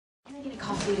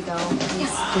you to go.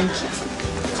 Yes. Thank you.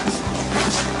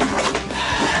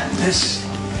 This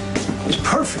is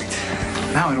perfect.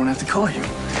 Now I don't have to call you.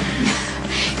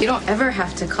 You don't ever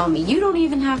have to call me. You don't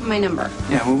even have my number.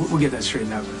 Yeah, we'll get that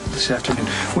straightened out this afternoon.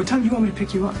 What time do you want me to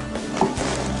pick you up?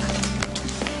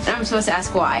 And I'm supposed to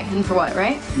ask why and for what,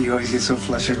 right? You always get so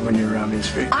flustered when you're around me, it's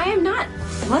great. I am not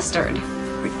flustered.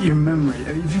 Your memory.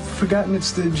 Have you forgotten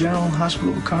it's the General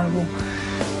Hospital Carnival?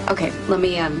 Okay, let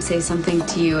me say something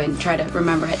to you and try to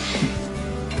remember it.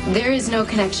 There is no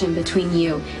connection between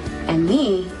you and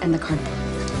me and the carnival.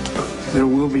 There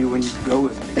will be when you go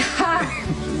with me.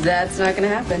 That's not gonna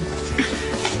happen.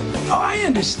 Oh, I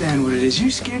understand what it is. You're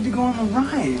scared to go on the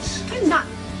rides. I'm not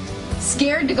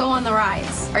scared to go on the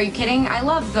rides. Are you kidding? I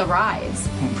love the rides.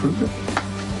 Well, prove it.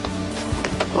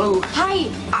 Hello.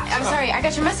 Hi. I'm sorry. I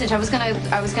got your message. I was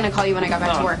gonna call you when I got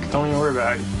back to work. Don't even worry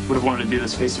about it. I would have wanted to do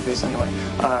this face to face anyway.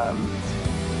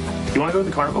 You want to go to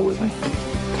the carnival with me?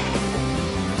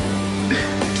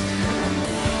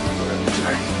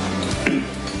 Sorry.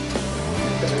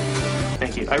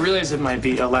 Thank you. I realize it might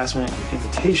be a last-minute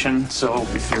invitation, so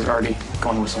if you're already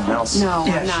going with someone else. No,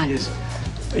 Yeah, I'm not. she is.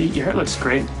 Your hair looks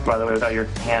great, by the way, without your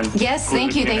hand. Yes,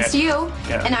 thank you. Thanks to you.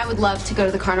 Yeah. And I would love to go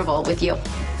to the carnival with you.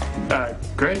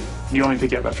 Great. You want me to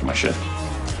pick you up after my shift?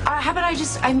 How about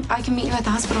I can meet you at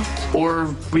the hospital?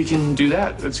 Or we can do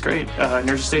that. That's great.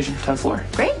 Nurse's station, 10th floor.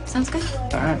 Great. Sounds good.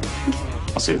 All right.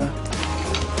 I'll see you then.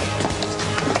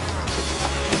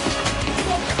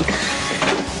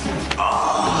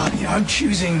 I'm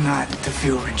choosing not to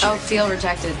feel rejected. Oh, feel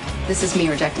rejected. This is me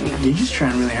rejecting you. You're just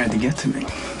trying really hard to get to me.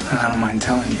 And I don't mind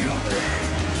telling you.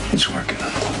 It's working.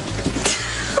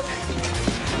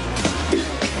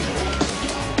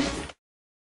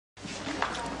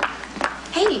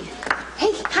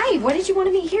 Hey, hi. Why did you want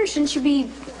to be here? Shouldn't you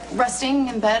be resting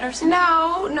in bed or something?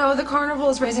 No, the carnival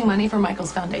is raising money for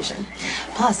Michael's foundation.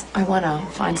 Plus, I want to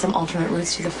find some alternate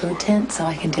routes to the food tent so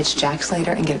I can ditch Jack's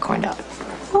later and get a corn dog.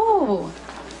 Oh,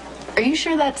 are you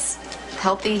sure that's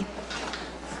healthy?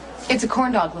 It's a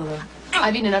corn dog, Lulu.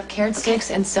 I've eaten enough carrot sticks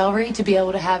and celery to be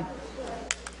able to have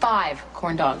 5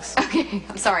 corn dogs. Okay,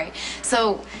 I'm sorry.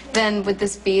 So then would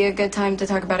this be a good time to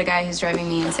talk about a guy who's driving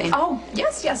me insane? Oh,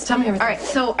 yes, tell me everything. All right,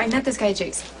 so I met this guy at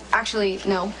Jake's. Actually,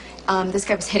 no. This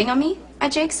guy was hitting on me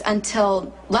at Jake's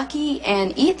until Lucky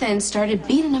and Ethan started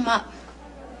beating him up.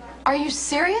 Are you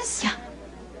serious? Yeah.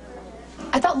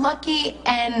 I thought Lucky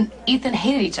and Ethan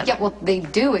hated each other. Yeah, well, they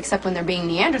do, except when they're being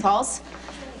Neanderthals.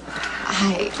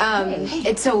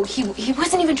 So he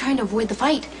wasn't even trying to avoid the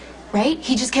fight, right?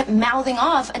 He just kept mouthing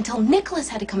off until Nicholas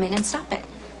had to come in and stop it.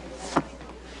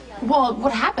 Well,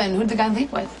 what happened? Who did the guy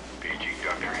leave with?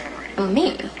 Well,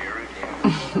 me.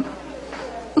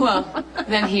 Well,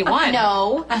 then he won.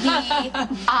 No,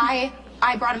 I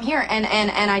brought him here and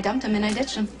I dumped him and I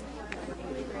ditched him.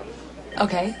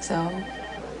 Okay, so?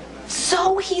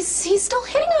 So he's still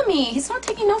hitting on me. He's not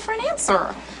taking no for an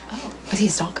answer. Oh, is he a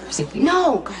stalker? Is he weird?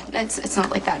 No, God, it's not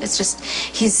like that. It's just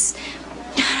he's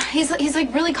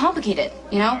like really complicated,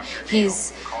 you know?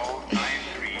 He's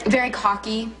very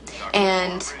cocky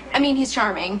and I mean he's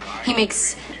charming. He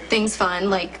makes things fun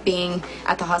like being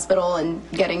at the hospital and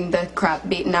getting the crap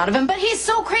beaten out of him, but he's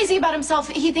so crazy about himself.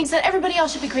 He thinks that everybody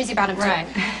else should be crazy about him too. Right.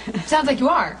 Sounds like you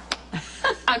are.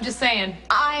 I'm just saying.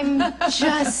 I'm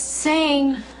just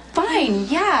saying, fine,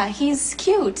 yeah, he's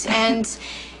cute and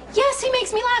yes, he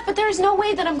makes me laugh, but there's no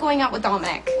way that I'm going out with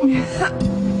Dominic. You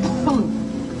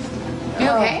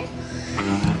okay?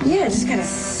 Yeah, just got a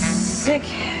sick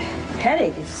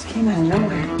headache. It just came out of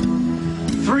nowhere.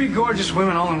 3 gorgeous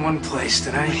women all in one place.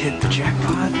 Did I hit the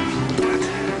jackpot?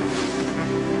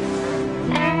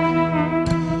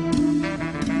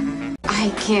 I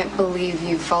can't believe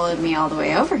you followed me all the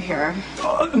way over here.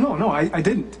 No, I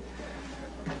didn't.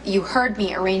 You heard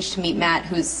me arrange to meet Matt,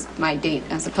 who's my date,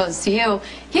 as opposed to you.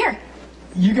 Here.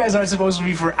 You guys aren't supposed to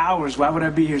be for hours. Why would I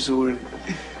be here so early?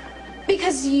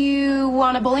 Because you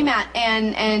want to bully Matt,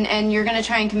 and you're going to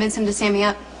try and convince him to stand me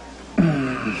up.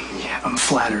 Yeah, I'm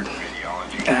flattered.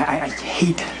 And I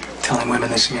hate telling women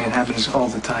this. I mean, it happens all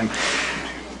the time.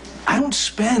 I don't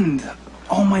spend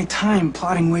all my time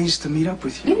plotting ways to meet up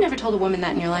with you. You've never told a woman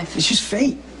that in your life. It's just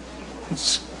fate.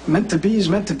 It's meant to be is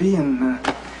meant to be, and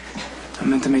I'm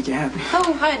meant to make you happy.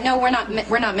 Oh, no, we're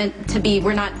not meant to be.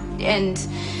 We're not, and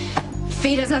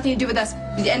fate has nothing to do with us,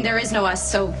 and there is no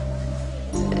us, so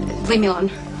leave me alone.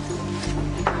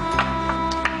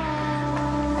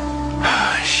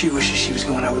 She wishes she was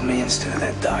going out with me instead of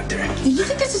that doctor. You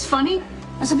think this is funny?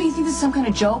 Or something you think this is some kind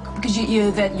of joke? Because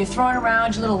you're throwing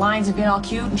around your little lines and being all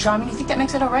cute and charming. You think that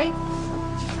makes it all right?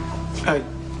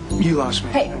 You lost me.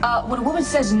 Hey, when a woman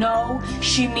says no,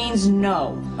 she means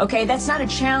no. Okay, that's not a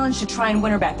challenge to try and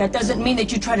win her back. That doesn't mean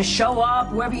that you try to show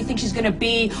up wherever you think she's gonna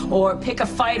be, or pick a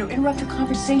fight, or interrupt her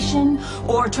conversation,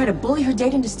 or try to bully her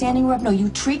date into standing her up. No, you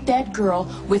treat that girl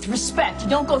with respect. You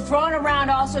don't go throwing around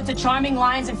all sorts of charming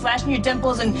lines and flashing your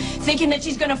dimples and thinking that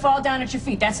she's gonna fall down at your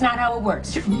feet. That's not how it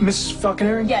works. Mrs.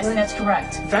 Falconeri? Yes, that's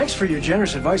correct. Thanks for your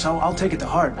generous advice. I'll take it to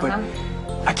heart, but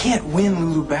I can't win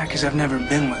Lulu back because I've never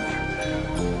been with her.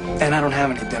 And I don't have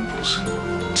any dimples.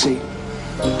 See?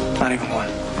 Not even one.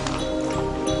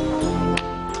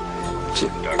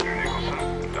 Dr. Nicholson.